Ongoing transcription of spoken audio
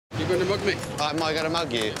going to mug me? Am I going to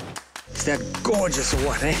mug you? Is that gorgeous or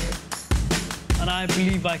what, eh? And I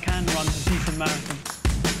believe I can run a decent marathon.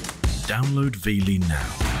 Download Veely now.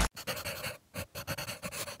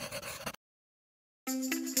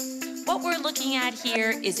 What we're looking at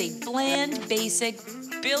here is a bland, basic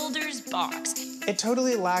builder's box. It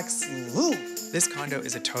totally lacks loo. This condo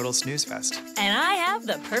is a total snooze fest. And I have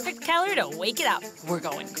the perfect color to wake it up. We're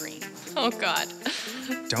going green. Oh, God.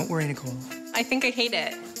 Don't worry, Nicole. I think I hate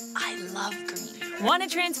it. I love green. Want to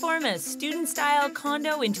transform a student-style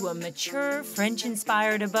condo into a mature,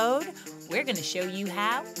 French-inspired abode? We're going to show you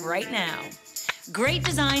how right now. Great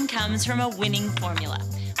design comes from a winning formula.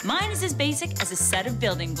 Mine is as basic as a set of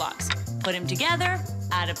building blocks. Put them together,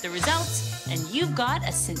 add up the results, and you've got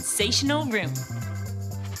a sensational room.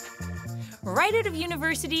 Right out of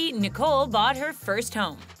university, Nicole bought her first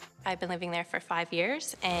home. I've been living there for 5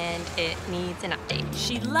 years, and it needs an update.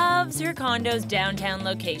 She loves her condo's downtown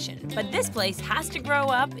location, but this place has to grow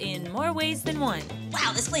up in more ways than one.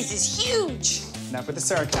 Wow, this place is huge! Enough with the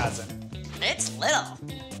sarcasm. It's little.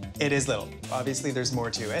 It is little. Obviously, there's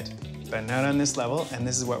more to it, but not on this level, and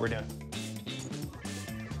this is what we're doing.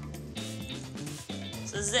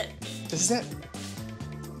 So this is it. This is it.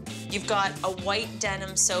 You've got a white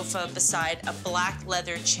denim sofa beside a black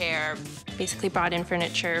leather chair. Basically brought in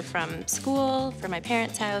furniture from school, from my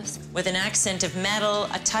parents' house. With an accent of metal,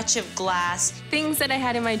 a touch of glass. Things that I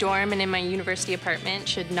had in my dorm and in my university apartment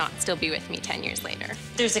should not still be with me 10 years later.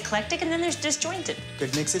 There's eclectic and then there's disjointed.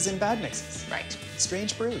 Good mixes and bad mixes. Right.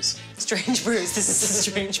 Strange brews. Strange brews. This is a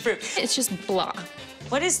strange brew. It's just blah.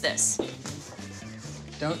 What is this?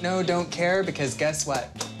 Don't know, don't care, because guess what?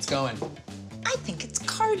 It's going. I think it's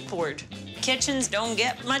cardboard. Kitchens don't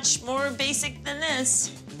get much more basic than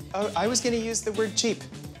this. Oh, I was gonna use the word cheap.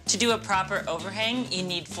 To do a proper overhang, you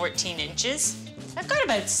need 14 inches. I've got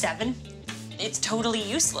about 7. It's totally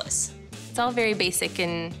useless. It's all very basic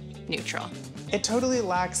and neutral. It totally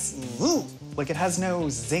lacks loo. Like it has no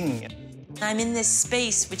zing. I'm in this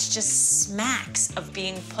space which just smacks of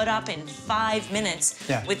being put up in 5 minutes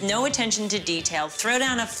with no attention to detail. Throw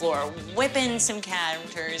down a floor, whip in some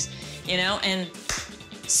counters, you know, and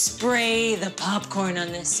spray the popcorn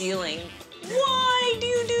on the ceiling. Why do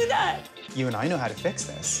you do that? You and I know how to fix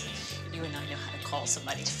this. You and I know how to call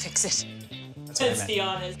somebody to fix it. That's what I Let's be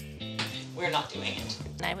honest. We're not doing it.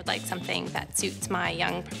 And I would like something that suits my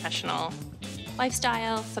young professional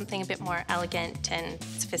lifestyle, something a bit more elegant and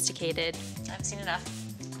sophisticated. I've seen enough.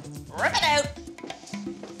 Rip it out.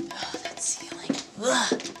 Oh, that ceiling.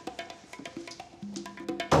 Ugh.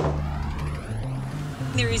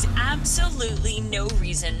 There is absolutely no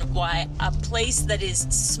reason why a place that is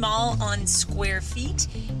small on square feet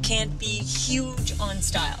can't be huge on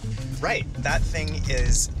style. Right, that thing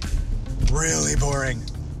is really boring.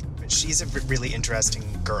 But she's a really interesting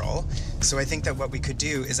girl, so I think that what we could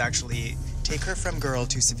do is actually take her from girl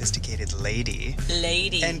to sophisticated lady.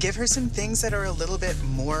 Lady. And give her some things that are a little bit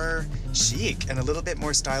more chic and a little bit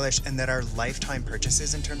more stylish and that are lifetime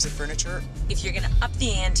purchases in terms of furniture. If you're gonna up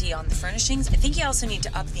the ante on the furnishings, I think you also need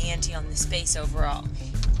to up the ante on the space overall.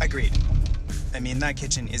 Agreed. I mean, that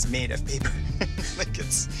kitchen is made of paper. Like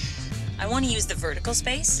it's... I want to use the vertical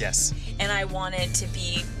space. Yes. And I want it to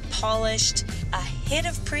be polished, a hit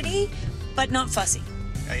of pretty, but not fussy.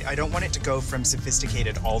 I don't want it to go from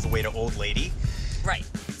sophisticated all the way to old lady. Right.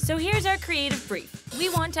 So here's our creative brief. We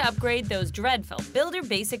want to upgrade those dreadful builder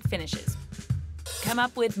basic finishes, come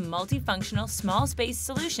up with multifunctional small space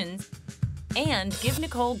solutions, and give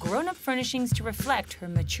Nicole grown-up furnishings to reflect her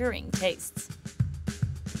maturing tastes.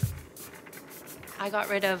 I got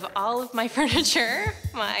rid of all of my furniture,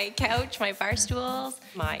 my couch, my bar stools,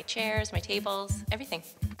 my chairs, my tables, everything.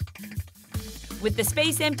 With the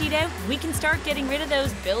space emptied out, we can start getting rid of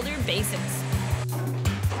those builder basics.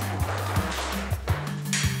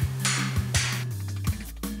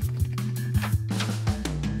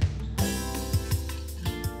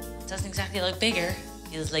 Doesn't exactly look bigger.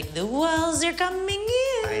 Feels like the walls are coming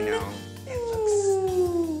in. I know. It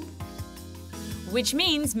looks... Which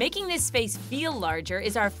means making this space feel larger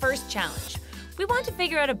is our first challenge. We want to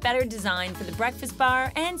figure out a better design for the breakfast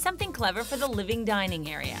bar and something clever for the living dining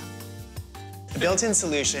area. Built-in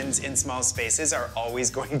solutions in small spaces are always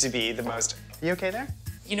going to be the most... Are you okay there?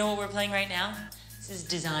 You know what we're playing right now? This is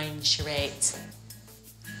design charades.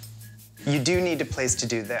 You do need a place to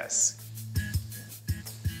do this.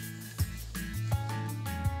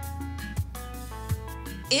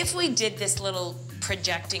 If we did this little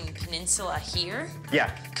projecting peninsula here,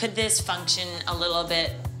 could this function a little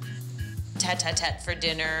bit tete-a-tete for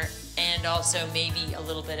dinner and also maybe a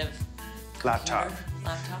little bit of laptop?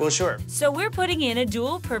 laptop? Well, sure. So we're putting in a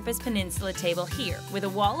dual-purpose peninsula table here with a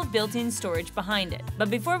wall of built-in storage behind it. But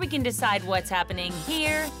before we can decide what's happening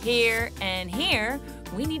here, here, and here,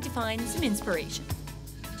 we need to find some inspiration.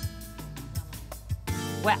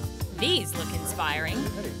 Well, these look inspiring.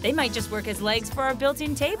 They might just work as legs for our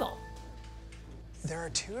built-in table. There are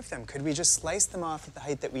two of them. Could we just slice them off at the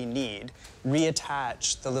height that we need,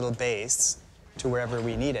 reattach the little base to wherever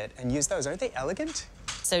we need it, and use those? Aren't they elegant?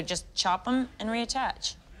 So just chop them and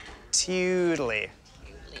reattach. Totally.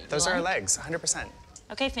 Those are our legs, 100%.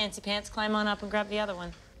 Okay, Fancy Pants, climb on up and grab the other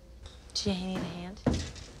one. Do you need a hand?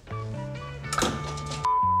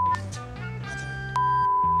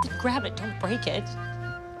 Grab it, don't break it.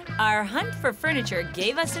 Our hunt for furniture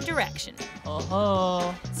gave us a direction.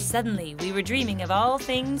 Oh, suddenly we were dreaming of all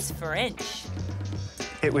things French.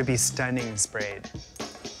 It would be stunning sprayed.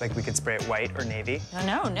 Like we could spray it white or navy.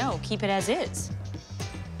 No, keep it as is.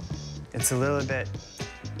 It's a little bit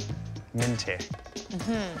minty.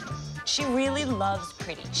 She really loves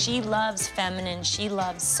pretty. She loves feminine, she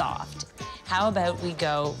loves soft. How about we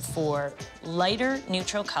go for lighter,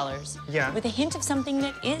 neutral colors with a hint of something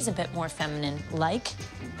that is a bit more feminine, like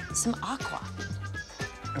some aqua.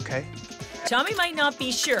 Okay. Tommy might not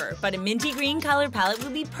be sure, but a minty green color palette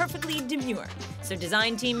will be perfectly demure. So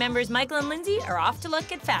design team members Michael and Lindsay are off to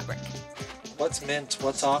look at fabric. What's mint?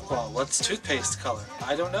 What's aqua? What's toothpaste color?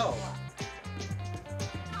 I don't know.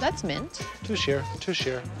 That's mint. Too sheer,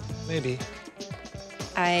 maybe.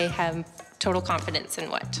 I have total confidence in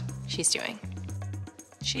what she's doing.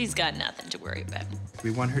 She's got nothing to worry about.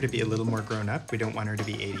 We want her to be a little more grown up. We don't want her to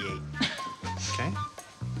be 88. Okay?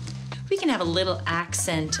 We can have a little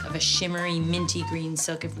accent of a shimmery minty green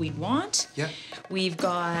silk if we want. Yeah. We've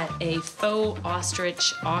got a faux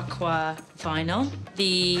ostrich aqua vinyl.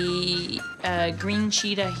 The green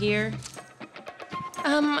cheetah here.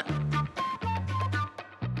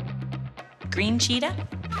 Green cheetah?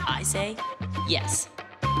 I say yes.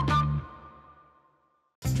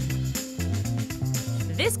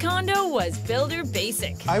 This condo was builder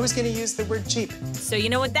basic. I was gonna use the word cheap. So you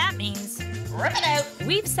know what that means. Rip it out.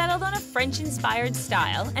 We've settled on a French-inspired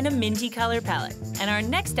style and a minty color palette. And our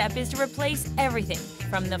next step is to replace everything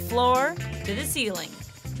from the floor to the ceiling.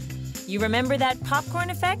 You remember that popcorn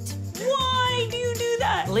effect? Why do you do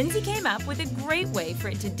that? Lindsay came up with a great way for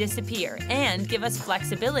it to disappear and give us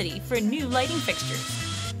flexibility for new lighting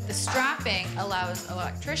fixtures. The strapping allows an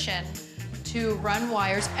electrician to run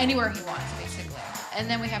wires anywhere he wants, basically. And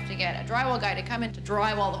then we have to get a drywall guy to come in to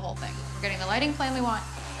drywall the whole thing. We're getting the lighting plan we want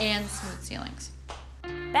and smooth ceilings.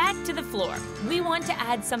 Back to the floor. We want to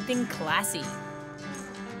add something classy.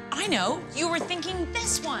 I know, you were thinking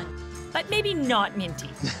this one, but maybe not minty.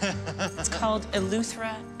 It's called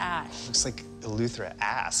Eleuthera Ash. Looks like Eleuthera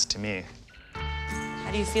ass to me.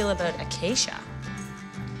 How do you feel about acacia?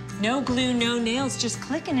 No glue, no nails, just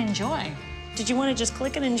click and enjoy. Did you want to just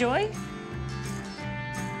click and enjoy?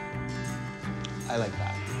 I like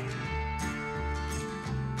that.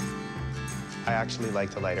 I actually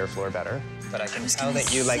like the lighter floor better, but I can tell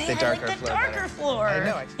that you like the darker floor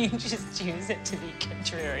better. I know. You just choose it to be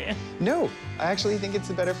contrarian. No, I actually think it's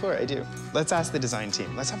the better floor. I do. Let's ask the design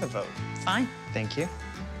team. Let's have a vote. Fine. Thank you.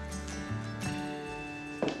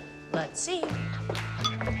 Let's see.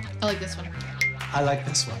 I like this one. I like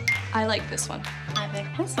this one. I like this one. I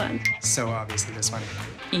like this one. So obviously this one.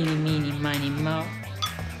 Eeny, meeny, miny, mo.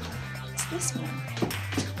 It's this one.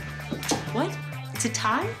 What? It's a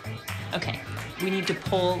tie? Okay, we need to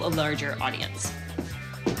poll a larger audience.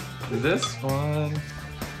 This one.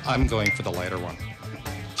 I'm going for the lighter one.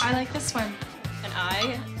 I like this one. And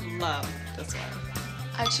I love this one.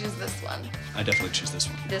 I choose this one. I definitely choose this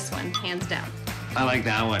one. This one, hands down. I like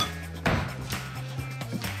that one.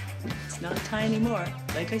 It's not a tie anymore,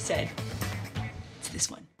 like I said. It's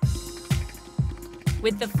this one.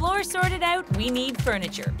 With the floor sorted out, we need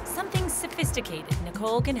furniture. Something sophisticated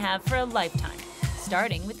Nicole can have for a lifetime,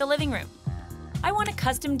 starting with the living room. I want a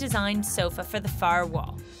custom-designed sofa for the far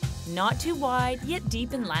wall. Not too wide, yet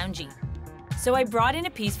deep and loungy. So I brought in a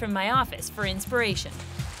piece from my office for inspiration.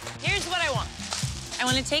 Here's what I want. I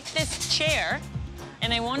want to take this chair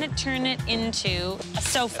and I want to turn it into a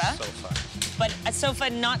sofa. But a sofa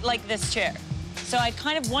not like this chair. So I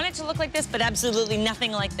kind of want it to look like this, but absolutely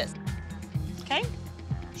nothing like this. Okay?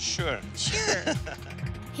 Sure. Sure.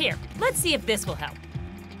 Here, let's see if this will help.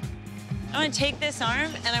 I want to take this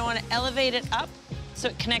arm and I want to elevate it up so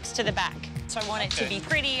it connects to the back. So I want it to be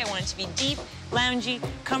pretty, I want it to be deep, loungy,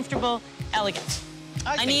 comfortable, elegant.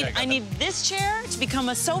 I need this chair to become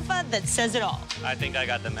a sofa that says it all. I think I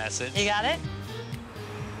got the message. You got it?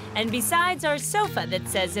 And besides our sofa that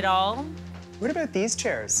says it all... What about these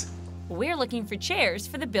chairs? we're looking for chairs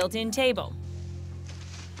for the built-in table.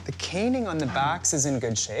 The caning on the backs is in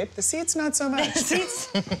good shape. The seats, not so much.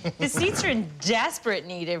 The seats are in desperate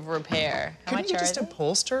need of repair. How Couldn't much you are just they?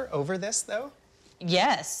 upholster over this, though?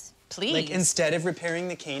 Yes, please. Like, instead of repairing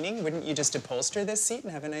the caning, wouldn't you just upholster this seat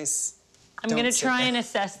and have a nice... I'm gonna try and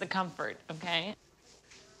assess the comfort, okay?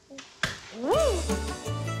 Woo!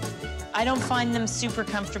 I don't find them super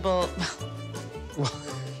comfortable. Well,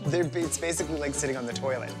 it's basically like sitting on the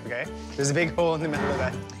toilet, okay? There's a big hole in the middle of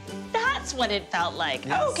that. That's what it felt like.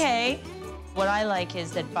 Yes. Okay. What I like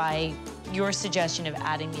is that by your suggestion of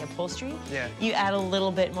adding the upholstery, you add a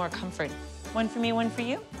little bit more comfort. One for me, one for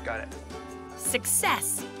you. Got it.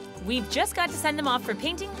 Success! We've just got to send them off for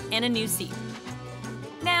painting and a new seat.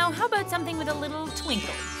 Now, how about something with a little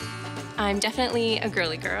twinkle? I'm definitely a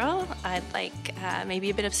girly girl. I'd like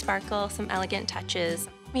maybe a bit of sparkle, some elegant touches,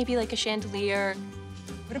 maybe like a chandelier.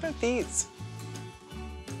 What about these?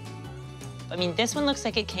 I mean, this one looks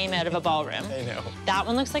like it came out of a ballroom. I know. That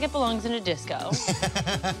one looks like it belongs in a disco.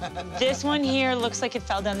 This one here looks like it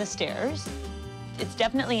fell down the stairs. It's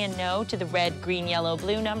definitely a no to the red, green, yellow,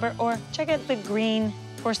 blue number, or check out the green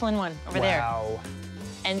porcelain one over there. Wow.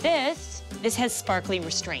 And this has sparkly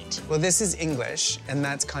restraint. Well, this is English, and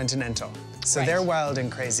that's continental. So Right. they're wild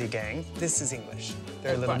and crazy gang. This is English.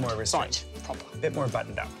 They're a little more restrained. Proper. A bit more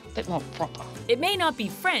buttoned up. Bit more proper. It may not be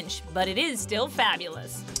French, but it is still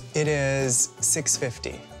fabulous. It is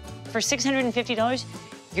 $650. For $650,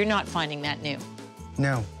 you're not finding that new.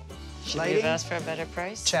 No. Should we Lighting? have asked for a better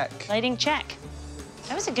price? Check. Lighting, check.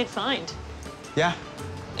 That was a good find. Yeah.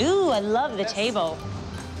 Ooh, I love the table.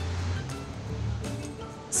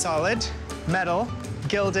 Solid, metal,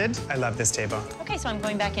 gilded. I love this table. Okay, so I'm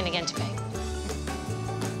going back in again to pay.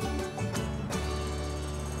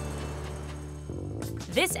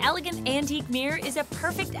 This elegant antique mirror is a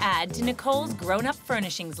perfect add to Nicole's grown-up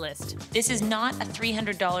furnishings list. This is not a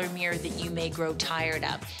 $300 mirror that you may grow tired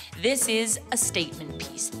of. This is a statement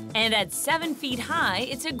piece. And at 7 feet high,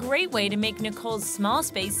 it's a great way to make Nicole's small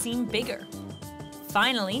space seem bigger.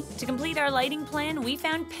 Finally, to complete our lighting plan, we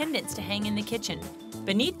found pendants to hang in the kitchen.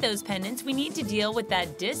 Beneath those pendants, we need to deal with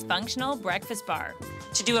that dysfunctional breakfast bar.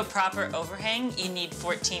 To do a proper overhang, you need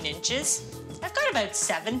 14 inches. I've got about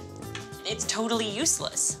 7. It's totally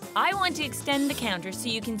useless. I want to extend the counter so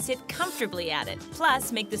you can sit comfortably at it,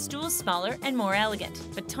 plus make the stools smaller and more elegant.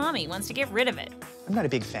 But Tommy wants to get rid of it. I'm not a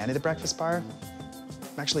big fan of the breakfast bar.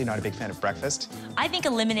 I'm actually not a big fan of breakfast. I think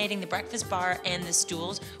eliminating the breakfast bar and the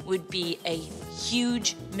stools would be a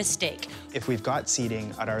huge mistake. If we've got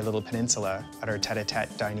seating at our little peninsula, at our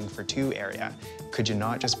tete-a-tete dining for 2 area, could you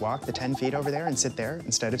not just walk the 10 feet over there and sit there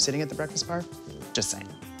instead of sitting at the breakfast bar? Just saying.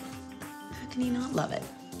 How can you not love it?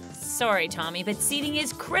 Sorry, Tommy, but seating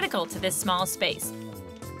is critical to this small space.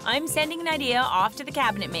 I'm sending an idea off to the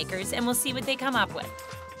cabinet makers and we'll see what they come up with.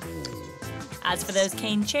 As for those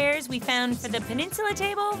cane chairs we found for the peninsula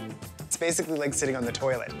table, It's basically like sitting on the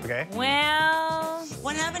toilet, okay? well,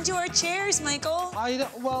 what happened to our chairs, Michael?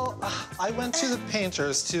 I went to the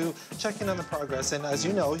painters to check in on the progress, and as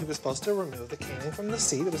you know, he was supposed to remove the caning from the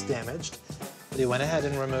seat. It was damaged, but he went ahead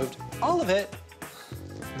and removed all of it.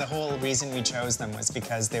 The whole reason we chose them was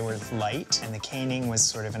because they were light, and the caning was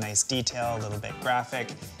sort of a nice detail, a little bit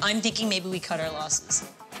graphic. I'm thinking maybe we cut our losses.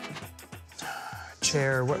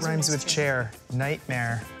 Chair, what rhymes with chair?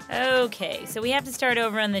 Nightmare. Okay, so we have to start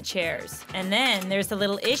over on the chairs. And then there's a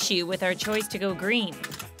little issue with our choice to go green.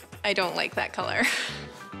 I don't like that color.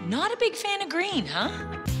 Not a big fan of green, huh?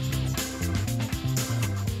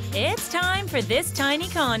 It's time for this tiny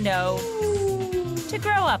condo to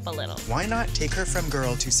grow up a little. Why not take her from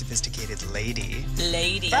girl to sophisticated lady?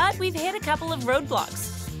 But we've hit a couple of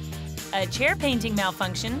roadblocks. A chair painting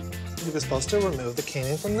malfunction, He was supposed to remove the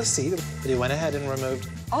caning from the seat, but he went ahead and removed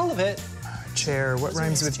all of it. Chair, what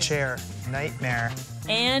rhymes with chair? Nightmare.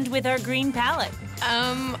 and with our green palette.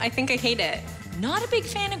 I think I hate it. Not a big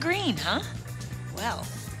fan of green, huh? Well,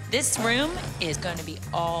 this room is going to be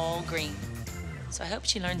all green. So I hope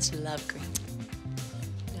she learns to love green.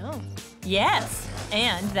 No. Yes,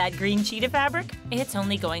 and that green cheetah fabric, it's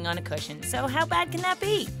only going on a cushion, so how bad can that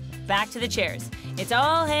be? Back to the chairs. It's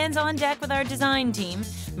all hands on deck with our design team.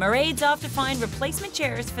 Mairead's off to find replacement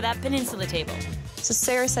chairs for that peninsula table. So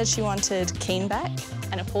Sarah said she wanted cane back,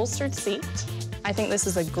 an upholstered seat. I think this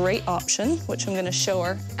is a great option, which I'm gonna show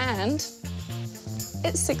her, and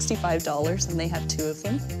it's $65 and they have 2 of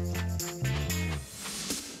them.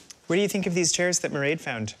 What do you think of these chairs that Mairead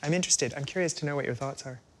found? I'm interested. I'm curious to know what your thoughts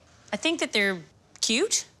are. I think that they're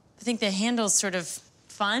cute. I think the handle's sort of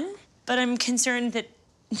fun, but I'm concerned that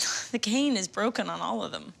the cane is broken on all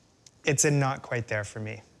of them. It's a not quite there for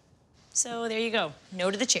me. So there you go,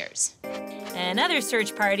 no to the chairs. Another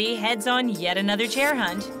search party heads on yet another chair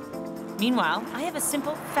hunt. Meanwhile, I have a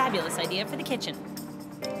simple, fabulous idea for the kitchen.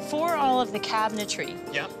 For all of the cabinetry,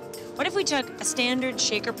 Yeah. what if we took a standard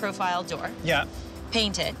shaker profile door, Yeah.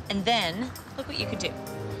 paint it, and then look what you could do.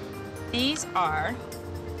 These are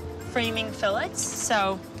framing fillets.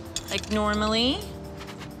 So, like normally,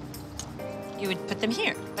 you would put them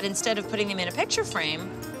here. But instead of putting them in a picture frame,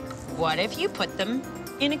 what if you put them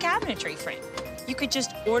in a cabinetry frame? You could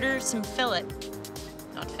just order some fillet,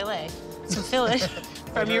 not fillet, some fillet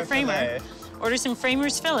from your framer. Fillet. Order some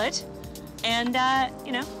framer's fillet, and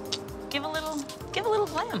you know, give a little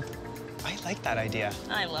glam. I like that idea.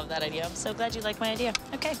 I love that idea. I'm so glad you like my idea.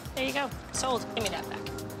 Okay, there you go. Sold. Give me that back.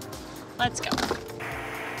 Let's go.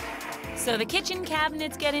 So the kitchen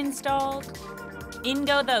cabinets get installed. In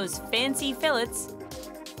go those fancy fillets.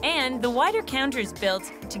 And the wider counter's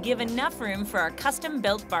built to give enough room for our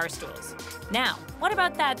custom-built bar stools. Now, what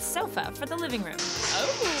about that sofa for the living room?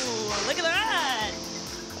 Oh, look at that!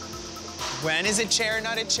 When is a chair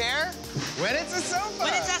not a chair? When it's a sofa.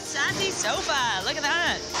 When it's a sassy sofa. Look at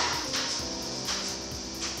that.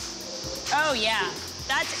 Oh, yeah.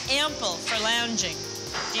 That's ample for lounging.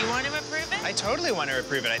 Do you want to approve it? I totally want to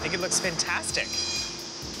approve it. I think it looks fantastic.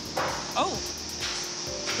 Oh.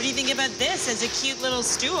 What do you think about this as a cute little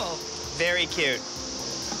stool? Very cute.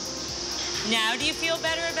 Now, do you feel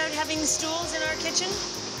better about having stools in our kitchen?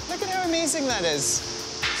 Look at how amazing that is.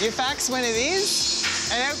 You fax one of these,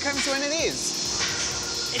 and out comes one of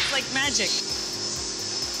these. It's like magic.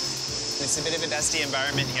 It's a bit of a dusty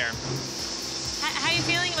environment here. How are you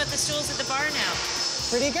feeling about the stools at the bar now?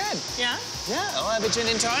 Pretty good. Yeah? Yeah, I'll have a gin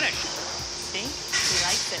and tonic. See? He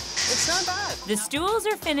likes it. It's not bad. The stools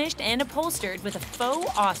are finished and upholstered with a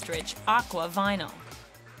faux ostrich aqua vinyl.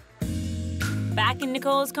 Back in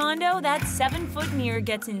Nicole's condo, that 7-foot mirror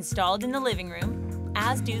gets installed in the living room,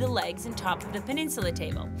 as do the legs and top of the peninsula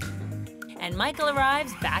table. And Michael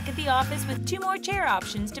arrives back at the office with 2 more chair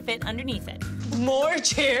options to fit underneath it. More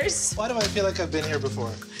chairs? Why do I feel like I've been here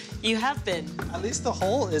before? You have been. At least the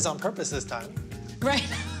hole is on purpose this time. Right.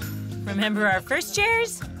 Remember our first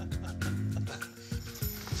chairs?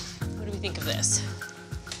 What do we think of this?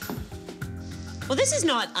 Well, this is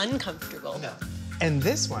not uncomfortable. No. And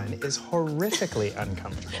this one is horrifically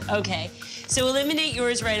uncomfortable. Okay, so eliminate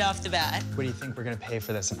yours right off the bat. What do you think we're gonna pay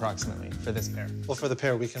for this approximately, for this pair? Well, for the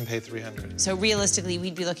pair, we can pay $300. So realistically,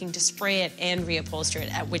 we'd be looking to spray it and reupholster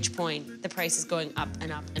it, at which point the price is going up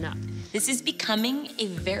and up and up. This is becoming a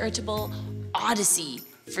veritable odyssey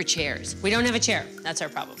for chairs. We don't have a chair, that's our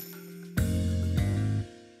problem.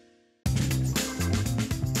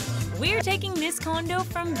 We're taking this condo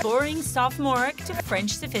from boring sophomoric to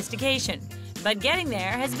French sophistication. But getting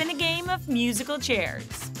there has been a game of musical chairs.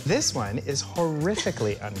 This one is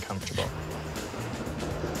horrifically uncomfortable.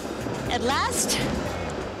 At last,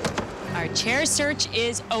 our chair search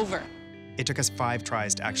is over. It took us 5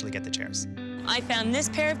 tries to actually get the chairs. I found this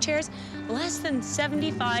pair of chairs less than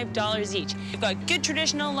 $75 each. They've got good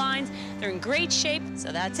traditional lines, they're in great shape,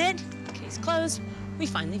 so that's it. Case closed, we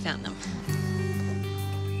finally found them.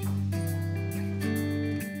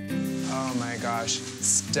 Oh my gosh,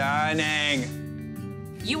 stunning.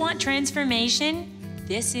 You want transformation?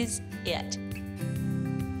 This is it.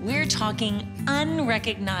 We're talking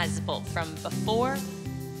unrecognizable from before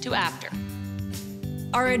to after.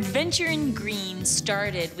 Our adventure in green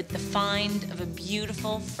started with the find of a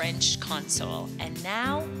beautiful French console, and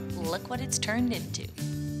now look what it's turned into.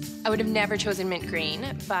 I would have never chosen mint green,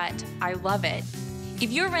 but I love it.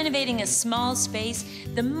 If you're renovating a small space,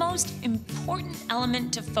 the most important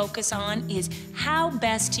element to focus on is how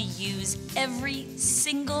best to use every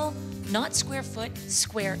single, not square foot,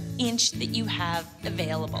 square inch that you have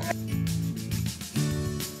available.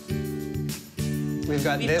 We've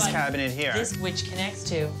got this cabinet here. This, which connects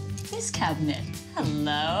to this cabinet.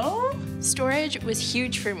 Hello? Storage was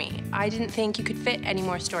huge for me. I didn't think you could fit any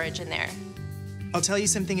more storage in there. I'll tell you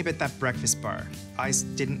something about that breakfast bar. I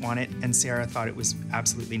didn't want it, and Sarah thought it was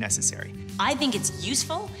absolutely necessary. I think it's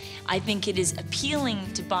useful. I think it is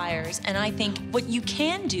appealing to buyers, and I think what you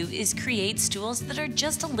can do is create stools that are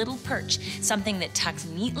just a little perch, something that tucks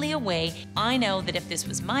neatly away. I know that if this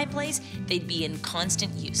was my place, they'd be in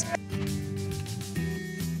constant use.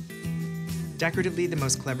 Decoratively, the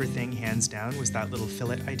most clever thing, hands down, was that little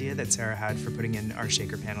fillet idea that Sarah had for putting in our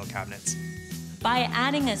shaker panel cabinets. By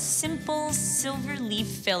adding a simple silver leaf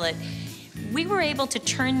fillet, we were able to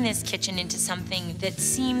turn this kitchen into something that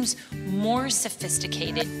seems more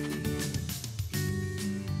sophisticated.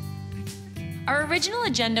 Our original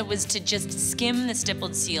agenda was to just skim the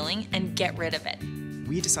stippled ceiling and get rid of it.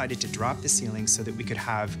 We decided to drop the ceiling so that we could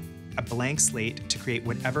have a blank slate to create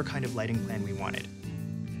whatever kind of lighting plan we wanted.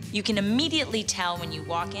 You can immediately tell when you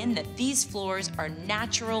walk in that these floors are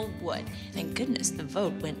natural wood. Thank goodness the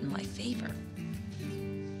vote went in my favor.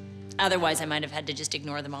 Otherwise, I might have had to just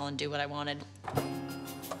ignore them all and do what I wanted.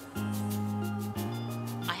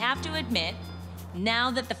 I have to admit,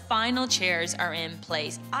 now that the final chairs are in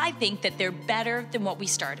place, I think that they're better than what we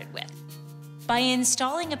started with. By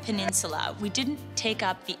installing a peninsula, we didn't take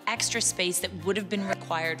up the extra space that would have been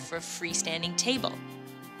required for a freestanding table.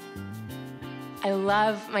 I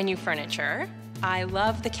love my new furniture. I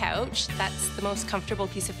love the couch. That's the most comfortable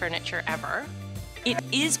piece of furniture ever. It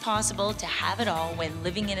is possible to have it all when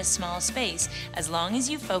living in a small space, as long as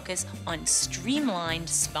you focus on streamlined,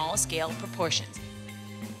 small-scale proportions.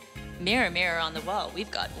 Mirror, mirror on the wall. We've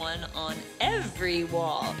got one on every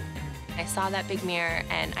wall. I saw that big mirror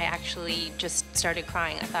and I actually just started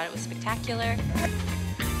crying. I thought it was spectacular.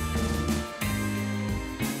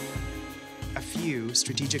 A few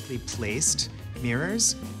strategically placed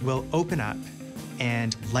mirrors will open up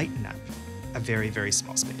and lighten up a very, very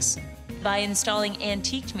small space. By installing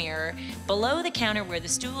antiqued mirror below the counter where the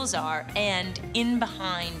stools are and in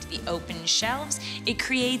behind the open shelves, it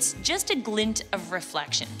creates just a glint of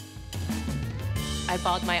reflection. I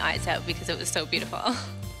bawled my eyes out because it was so beautiful.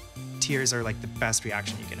 Tears are like the best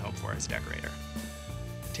reaction you can hope for as a decorator.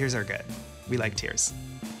 Tears are good. We like tears.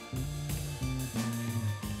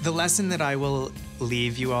 The lesson that I will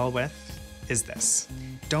leave you all with is this.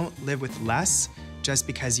 Don't live with less just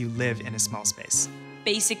because you live in a small space.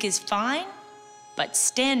 Basic is fine, but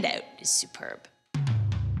standout is superb.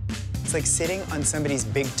 It's like sitting on somebody's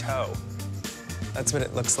big toe. That's what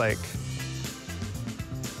it looks like.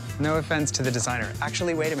 No offense to the designer.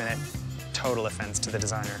 Actually, wait a minute. Total offense to the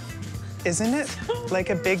designer. Isn't it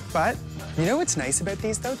like a big butt? You know what's nice about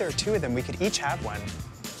these, though? There are two of them. We could each have one.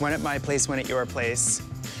 One at my place, one at your place.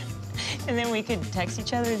 And then we could text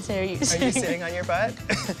each other and say, are you Are you sitting on your butt?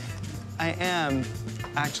 I am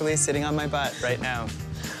actually sitting on my butt right now.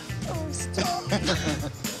 Oh, stop.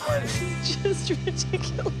 It's just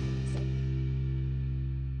ridiculous.